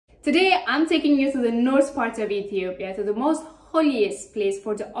Today, I'm taking you to the north part of Ethiopia, to the most holiest place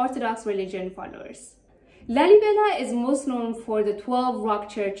for the Orthodox religion followers. Lalibela is most known for the 12 rock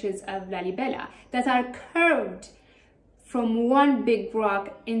churches of Lalibela that are curved from one big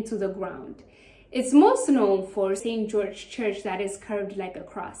rock into the ground. It's most known for St. George Church that is curved like a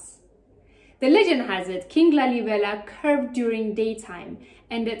cross. The legend has it, King Lalibela curved during daytime,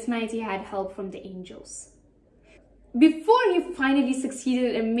 and at night he had help from the angels. Before he finally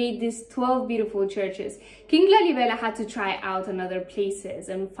succeeded and made these 12 beautiful churches, King Lalibela had to try out on other places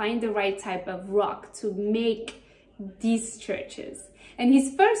and find the right type of rock to make these churches. And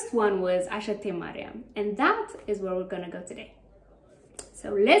his first one was Ashete Mariam, and that is where we're gonna go today. So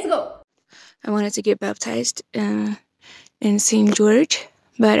let's go! I wanted to get baptized in St. George,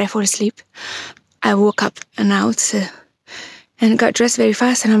 but I fell asleep. I woke up and out and got dressed very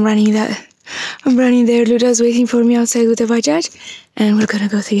fast, and I'm running there. Luda's waiting for me outside with the Bajaj, and we're gonna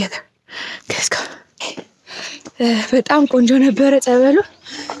go together. Let's go. በጣም ቆንጆ ነበረ ጸበሉ።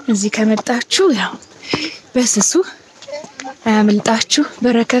 እዚህ ከመጣችሁ ያው በስሱ አያመልጣችሁ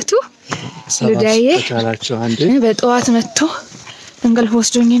በረከቱ። ሉዳዬ በጠዋት መጥቶ እንቅልፍ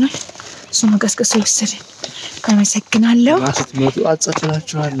ወስዶኝ ነው እሱ መቀስቀስ ወሰደኝ። ካመሰግናለሁ። ማስተሞቱ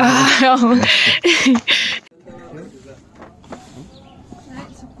አጸጥላችኋለሁ።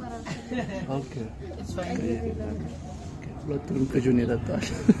 Okay. It's fine.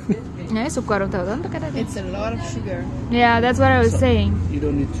 It's a lot of sugar. Yeah, that's what I was saying. You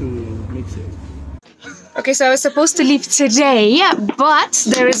don't need to mix it. Okay, so I was supposed to leave today, but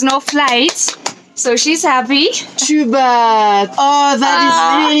there is no flight. So she's happy. Too bad. Oh, that is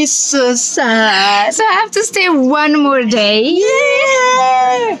really so sad. So I have to stay one more day.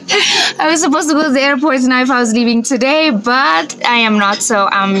 Yeah. I was supposed to go to the airport now if I was leaving today, but I am not. So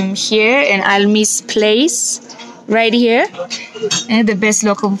I'm here in Almi's place, right here. And the best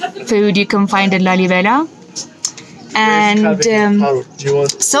local food you can find in Lalibela. And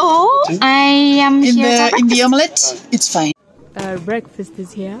so I am here in the omelette. It's fine. Our breakfast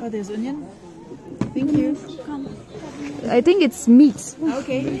is here. Oh, there's onion. Thank you. Come. I think it's meat.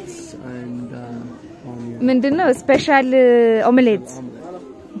 Okay. Meats and onion. Mendino special omelette.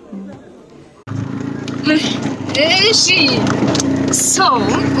 So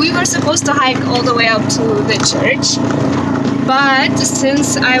we were supposed to hike all the way up to the church, but since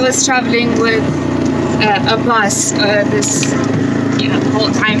I was traveling with a bus this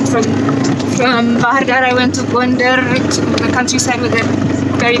whole time from Bahar Dar, I went to Gondar to the countryside with a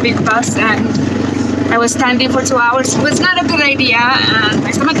very big bus, and I was standing for 2 hours. It was not a good idea, and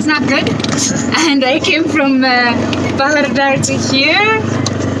my stomach is not good. And I came from Bahar Dar to here,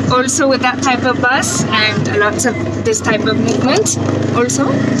 also with that type of bus, and lots of this type of movement also.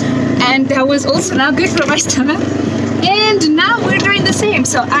 And that was also not good for my stomach. And now we're doing the same.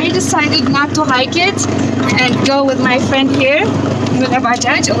 So I decided not to hike it and go with my friend here with a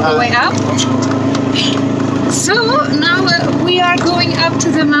Bajaj all the way up. So now we are going up to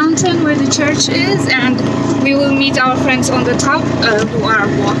the mountain where the church is, and we will meet our friends on the top who are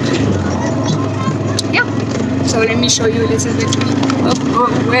walking. Yeah, so let me show you a little bit of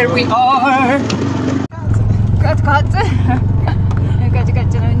where we are.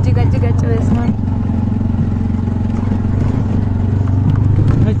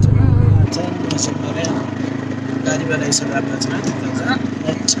 ላሊበላ የሰራበት ናት።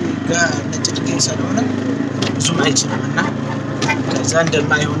 ነጭ ድንጋይ ስለሆነ ብዙም አይችልምና ከዛ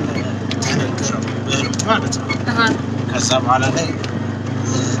እንደማይሆን ተነገረው በህልሙ ማለት ነው። ከዛ በኋላ ላይ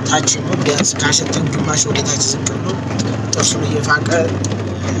ታች ነው ቢያንስ ካሸተን ግማሽ ወደ ታች ዝቅ ብሎ ጥርሱን እየፋቀ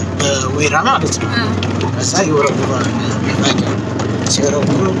በወይራ ማለት ነው። ከዛ ይወረውራል።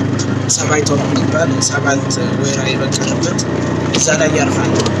 ሲወረውሩ ሰባይ ቶሎ ይባል ሰባት ወይራ ይበቀልበት እዛ ላይ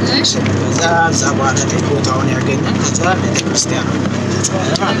ያርፋል። ከዛ በኋላ ላይ ቦታውን ያገኛል። ከዛ ቤተክርስቲያን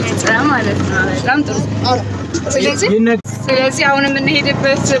ነው ማለት ነው። በጣም ጥሩ። ስለዚህ አሁን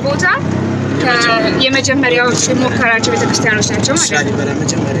የምንሄድበት ቦታ የመጀመሪያዎቹ ሙከራቸው ቤተክርስቲያኖች ናቸው ማለት ነው። ላሊበላ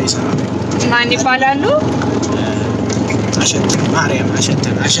መጀመሪያ ይሰራሉ። ማን ይባላሉ? አሸተ ማርያም።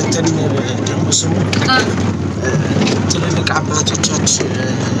 አሸተን ደግሞ ስሙ ትልልቅ አባቶቻችን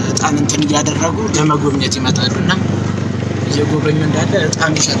ዕጣን እንትን እያደረጉ ለመጎብኘት ይመጣሉና እየጎበኙ እንዳለ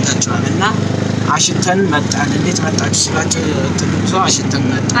ዕጣን ይሸጣቸዋልና አሽተን መጣን። እንዴት መጣችሁ ስላቸው ትልቁ አሽተን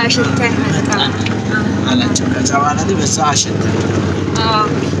መጣን አላቸው። ከዛ በኋላ በዛ አሽተን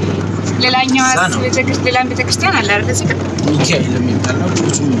ሌላኛው ቤተክርስቲያን አለ አይደል? እዚህ ሚካኤል የሚባል ነው።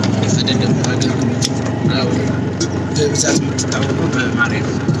 ብዙም አይደለም አገልግሎት ነው። በብዛት የምትታወቀው በማርያም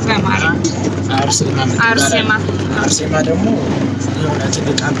አርሴማ ደግሞ የሆነ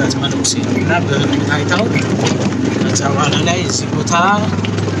ትልቅ አባት መነኩሴ ነውና በህልም ታይታው ከዛ በኋላ ላይ እዚህ ቦታ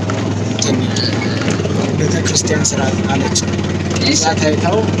እንትን ቤተክርስቲያን ስርዓት አለች እዛ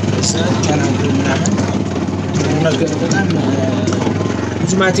ታይታው እዛ ተናግሮ ምናምን ነገር በጣም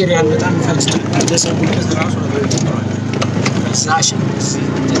ብዙ ማቴሪያል በጣም ፈጅቷል ለሰው ጉልበት ራሱ ነው ተጠቅሟል እዛሽ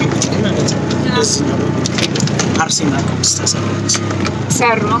ማለት ነው እዚህ ነው አርሴና ቅድስት ተሰራች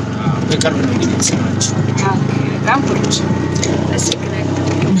ሰሩ በቅርብ ነው እንግዲህ ተሰራች በጣም ጥሩ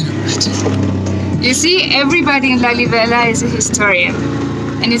You see, everybody in Lalibela is a historian,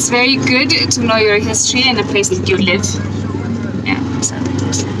 and it's very good to know your history and the place that you live. Yeah, so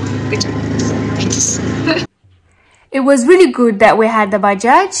good job. Thanks. It was really good that we had the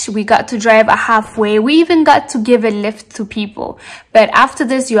Bajaj. We got to drive a halfway. We even got to give a lift to people. But after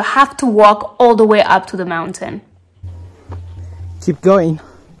this, you have to walk all the way up to the mountain. Keep going.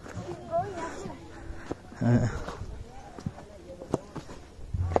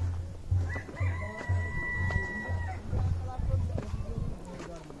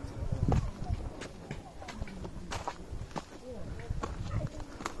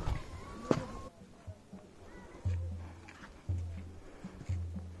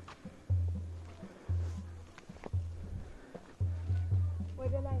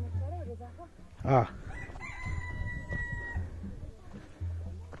 Ah.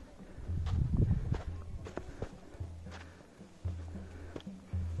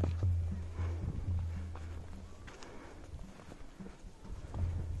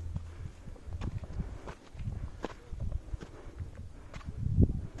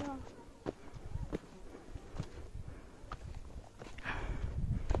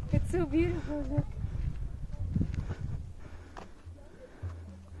 It's so beautiful, look.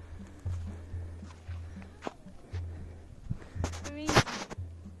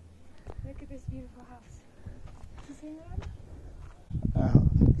 Look at this beautiful house.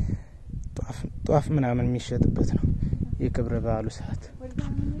 ጧፍ ምናምን የሚሸጥበት ነው የክብረ በዓሉ ሰዓት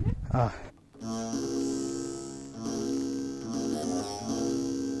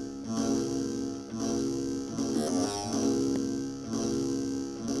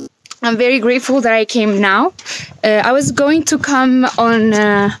I'm very grateful that I came now. I was going to come on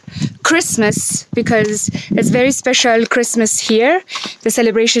Christmas because it's very special Christmas here. The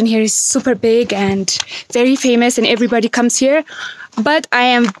celebration here is super big and very famous and everybody comes here. But I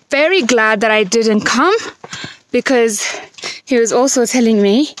am very glad that I didn't come because he was also telling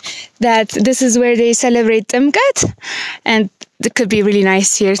me that this is where they celebrate Timkat and it could be really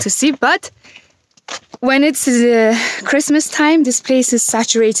nice here to see. But when it's Christmas time, this place is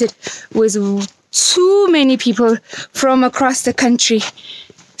saturated with too many people from across the country.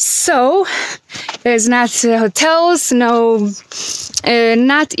 So there's not hotels,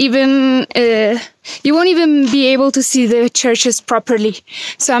 not even, you won't even be able to see the churches properly.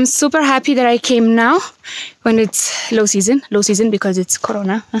 So I'm super happy that I came now when it's low season because it's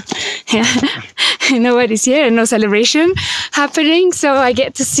Corona. Yeah. Nobody's here and no celebration happening. So I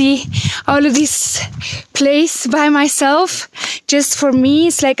get to see all of this place by myself. Just for me,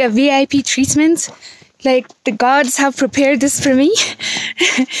 it's like a VIP treatment. Like the gods have prepared this for me.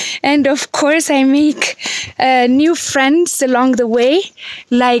 And of course I make new friends along the way,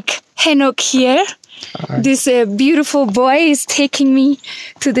 like Henok here. This beautiful boy is taking me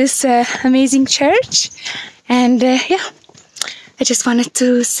to this amazing church. And yeah, I just wanted to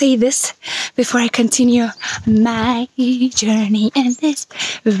say this before I continue my journey in this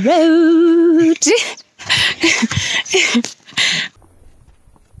road.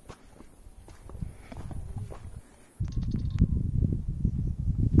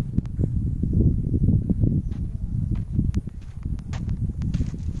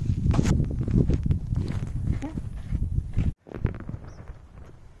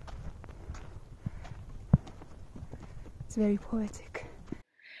 It's very poetic.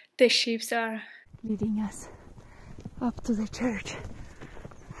 The sheep are leading us up to the church.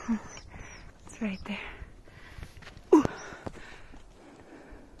 It's right there. Ooh.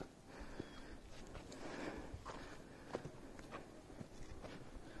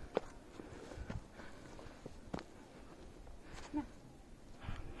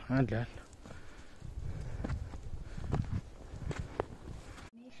 And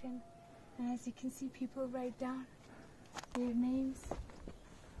as you can see, people write down their names,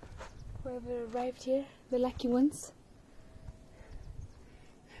 whoever arrived here, the lucky ones.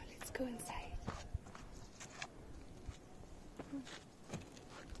 Let's go inside.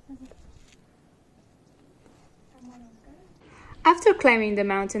 After climbing the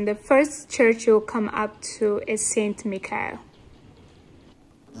mountain, the first church you'll come up to is Saint Michael.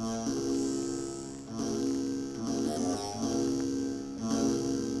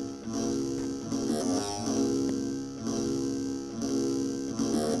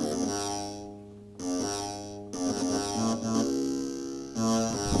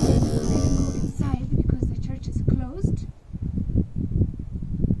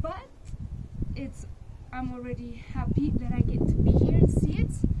 already happy that I get to be here and see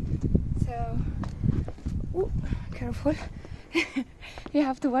it. So, ooh, careful. You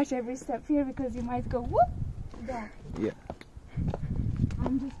have to watch every step here because you might go whoop there. Yeah.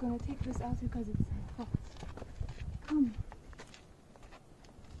 I'm just gonna take this out because it's hot. Come.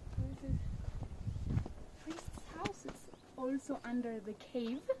 There's a priest's house. It's also under the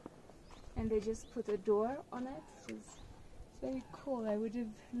cave, and they just put a door on it. It's very cool. I would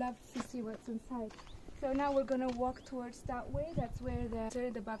have loved to see what's inside. So now we're gonna walk towards that way. That's where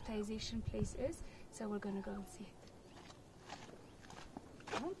the baptization place is. So we're gonna go and see it.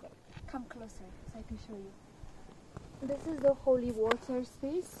 Come closer so I can show you. This is the holy water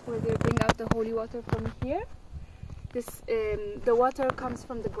space where they bring out the holy water from here. The water comes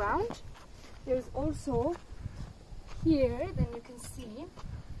from the ground. There's also here, then you can see.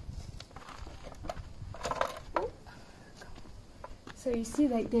 So you see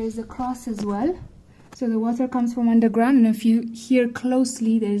like there's a cross as well. So the water comes from underground, and if you hear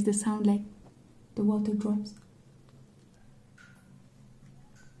closely, there's the sound like the water drops.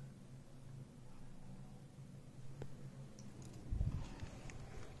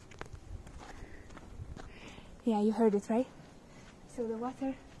 Yeah, you heard it, right? So the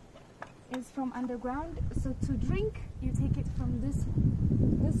water is from underground. So to drink, you take it from this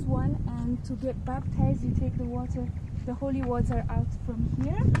one, and to get baptized, you take the holy water out from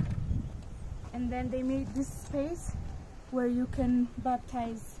here. And then they made this space where you can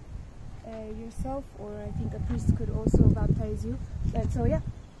baptize yourself, or I think a priest could also baptize you. So yeah,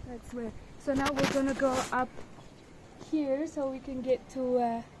 that's where. So now we're gonna go up here so we can get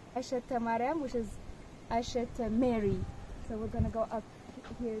to Ashete Mariam, which is Ashete Mary. So we're gonna go up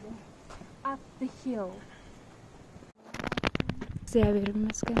here, then, up the hill.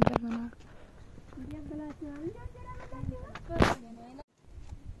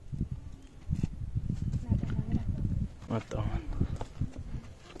 What on?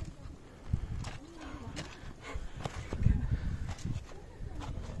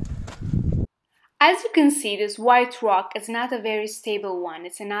 As you can see, this white rock is not a very stable one.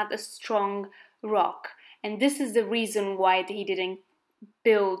 It's not a strong rock. And this is the reason why he didn't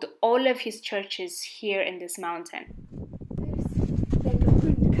build all of his churches here in this mountain. There's like a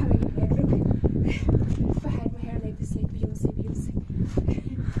wind coming here. If I had my hair like this, like Beyonce.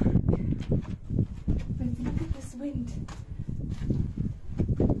 But look at this wind.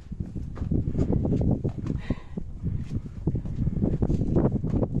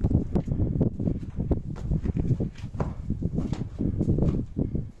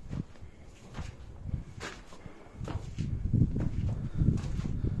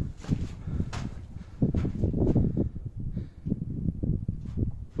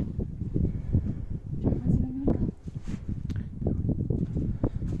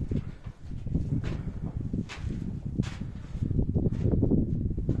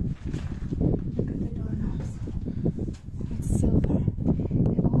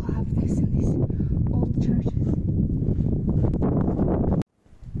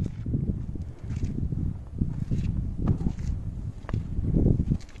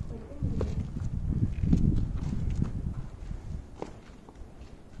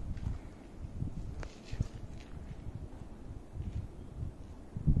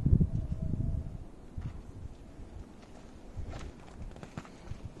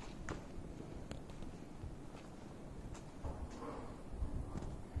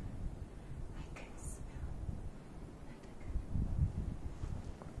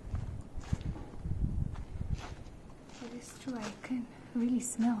 It's true, I can really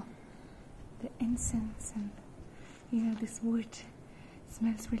smell the incense, and this wood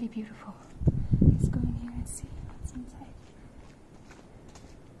smells really beautiful. Let's go in here and see what's inside.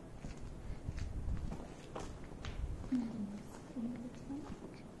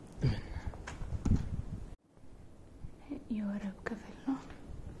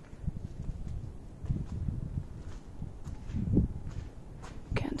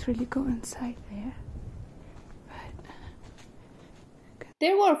 Can't really go inside there.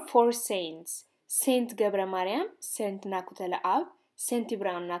 There were 4 saints: Saint Gebra Mariam, Saint Nakutela Ab, Saint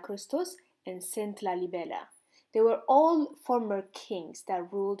Ibrahim Christos, and Saint Lalibela. They were all former kings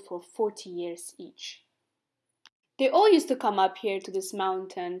that ruled for 40 years each. They all used to come up here to this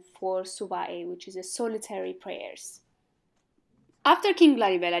mountain for Subae, which is a solitary prayers. After King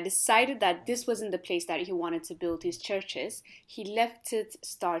Lalibela decided that this wasn't the place that he wanted to build his churches, he left it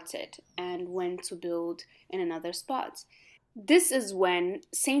started and went to build in another spot. This is when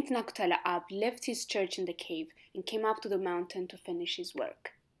Saint Nakutala Ab left his church in the cave and came up to the mountain to finish his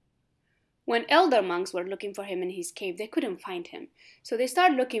work. When elder monks were looking for him in his cave, they couldn't find him. So they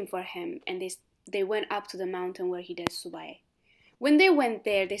started looking for him, and they they went up to the mountain where he does subai. When they went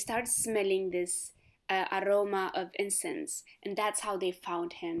there, they started smelling this aroma of incense, and that's how they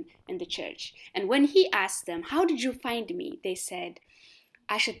found him in the church. And when he asked them, "How did you find me?" they said,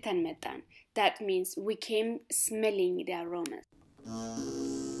 "Ashete Mariam." That means we came smelling the aromas.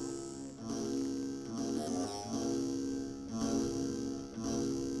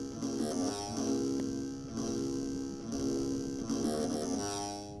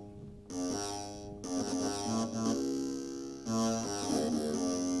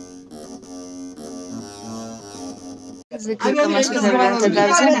 When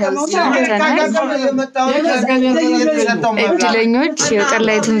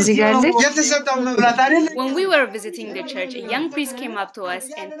we were visiting the church, a young priest came up to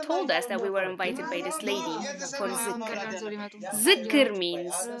us and told us that we were invited by this lady for zikr. Zikr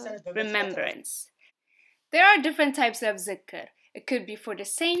means remembrance. There are different types of zikr. It could be for the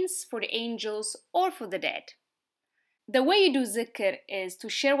saints, for the angels, or for the dead. The way you do zikr is to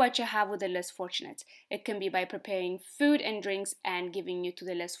share what you have with the less fortunate. It can be by preparing food and drinks and giving it to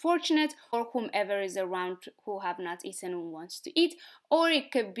the less fortunate, or whomever is around who have not eaten and wants to eat. Or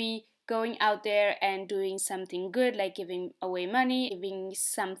it could be going out there and doing something good, like giving away money, giving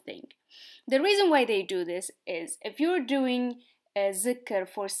something. The reason why they do this is if you're doing a zikr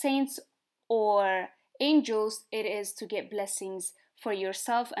for saints or angels, it is to get blessings for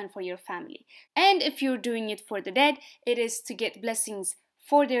yourself and for your family. And if you're doing it for the dead, it is to get blessings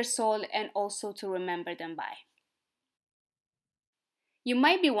for their soul and also to remember them by. You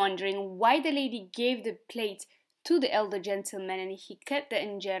might be wondering why the lady gave the plate to the elder gentleman and he cut the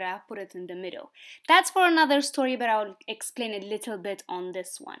injera, put it in the middle. That's for another story, but I'll explain a little bit on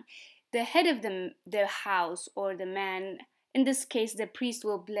this one. The head of the house, or the man, in this case the priest,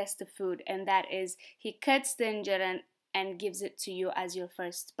 will bless the food, and that is he cuts the injera and gives it to you as your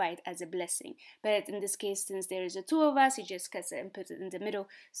first bite as a blessing. But in this case, since there is the two of us, he just cuts it and puts it in the middle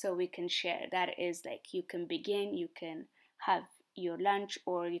so we can share. That is like you can begin, you can have your lunch,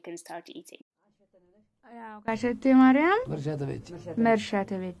 or you can start eating. Ashete Mariam,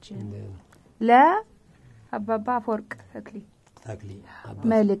 Ashete La Hababa Fork Takli.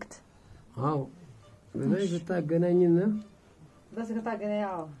 Melikt. Oh, the Taganina. That's a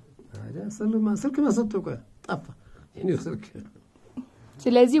Taganao. Salkama Tapa.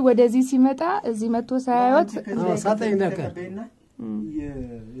 ስለዚህ ወደዚህ ሲመጣ እዚህ መጥቶ ሳይወት ሳጠኝ ነበር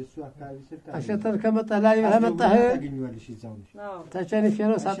የሱ አካባቢ ስልካ አሸተር ከመጣ ላይ መጣህ ታቻለሽ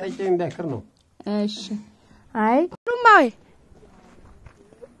ነው ሳጠኝ እንዳክር ነው እሺ አይ ሩማይ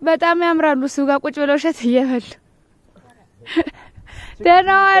በጣም ያምራሉ እሱ ጋር ቁጭ ብለው ሸት እየበሉ ደህና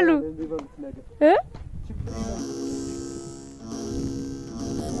ዋሉ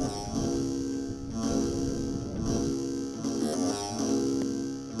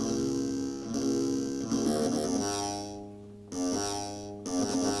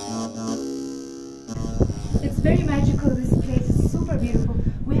Very magical. This place is super beautiful.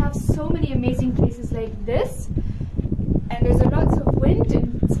 We have so many amazing places like this, and there's a lot of wind and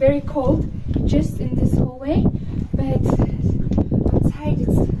it's very cold just in this hallway, but outside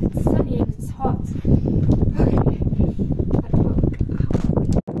it's sunny and it's hot.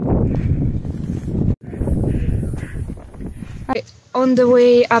 Okay. On the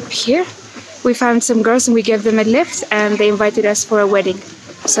way up here we found some girls and we gave them a lift and they invited us for a wedding,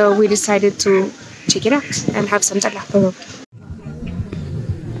 so we decided to check it out and have some dala.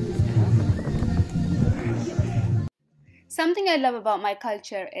 Something I love about my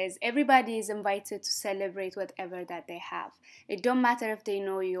culture is everybody is invited to celebrate whatever that they have. It don't matter if they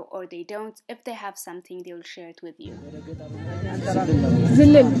know you or they don't. If they have something, they will share it with you.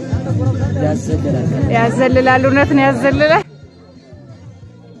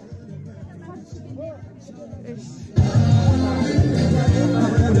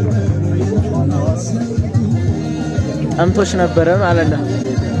 አንቶሽ ነበረ ማለት ነው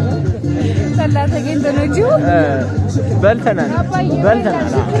ሰላተ ገንደ ነው ጁ በልተናል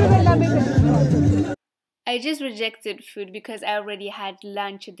I just rejected food because I already had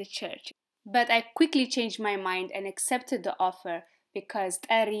lunch at the church. But I quickly changed my mind and accepted the offer because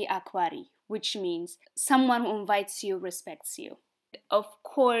tari akwari, which means someone who invites you respects you. Of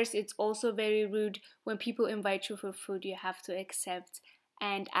course, it's also very rude when people invite you for food, you have to accept.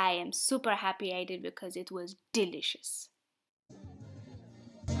 And I am super happy I did because it was delicious.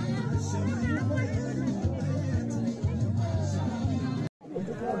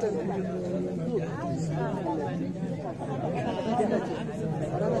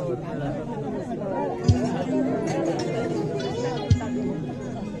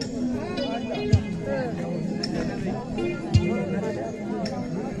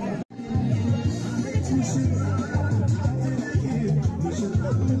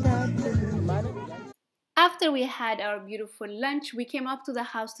 After we had our beautiful lunch, we came up to the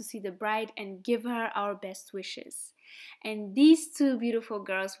house to see the bride and give her our best wishes. And these two beautiful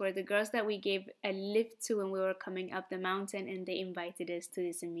girls were the girls that we gave a lift to when we were coming up the mountain, and they invited us to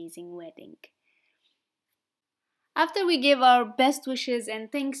this amazing wedding. After we gave our best wishes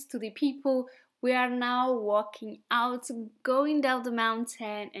and thanks to the people, we are now walking out, going down the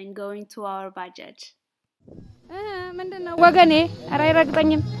mountain and going to our budget.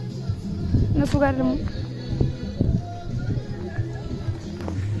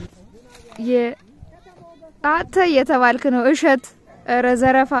 አተ የተባልክ ነው እሸት ኧረ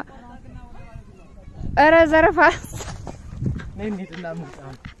ዘረፋ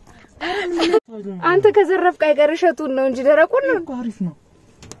አንተ ከዘረፍክ አይቀር እሸቱን ነው እንጂ ደረቁን ነው አሪፍ ነው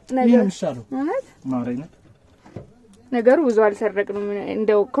ነገር ይሻለው ማረኝ ነገሩ ብዙ አልሰረቅንም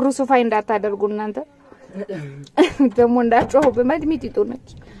እንደው ክሩሲፋይ እንዳታደርጉ እናንተ ደሞ እንዳጮሁ በመድሚት ይጡነች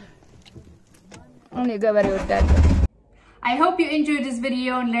እኔ ገበሬ ወዳለ I hope you enjoyed this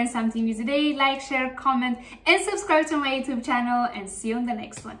video and learned something new today. Like, share, comment, and subscribe to my YouTube channel, and see you on the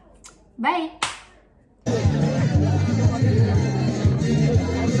next one. Bye!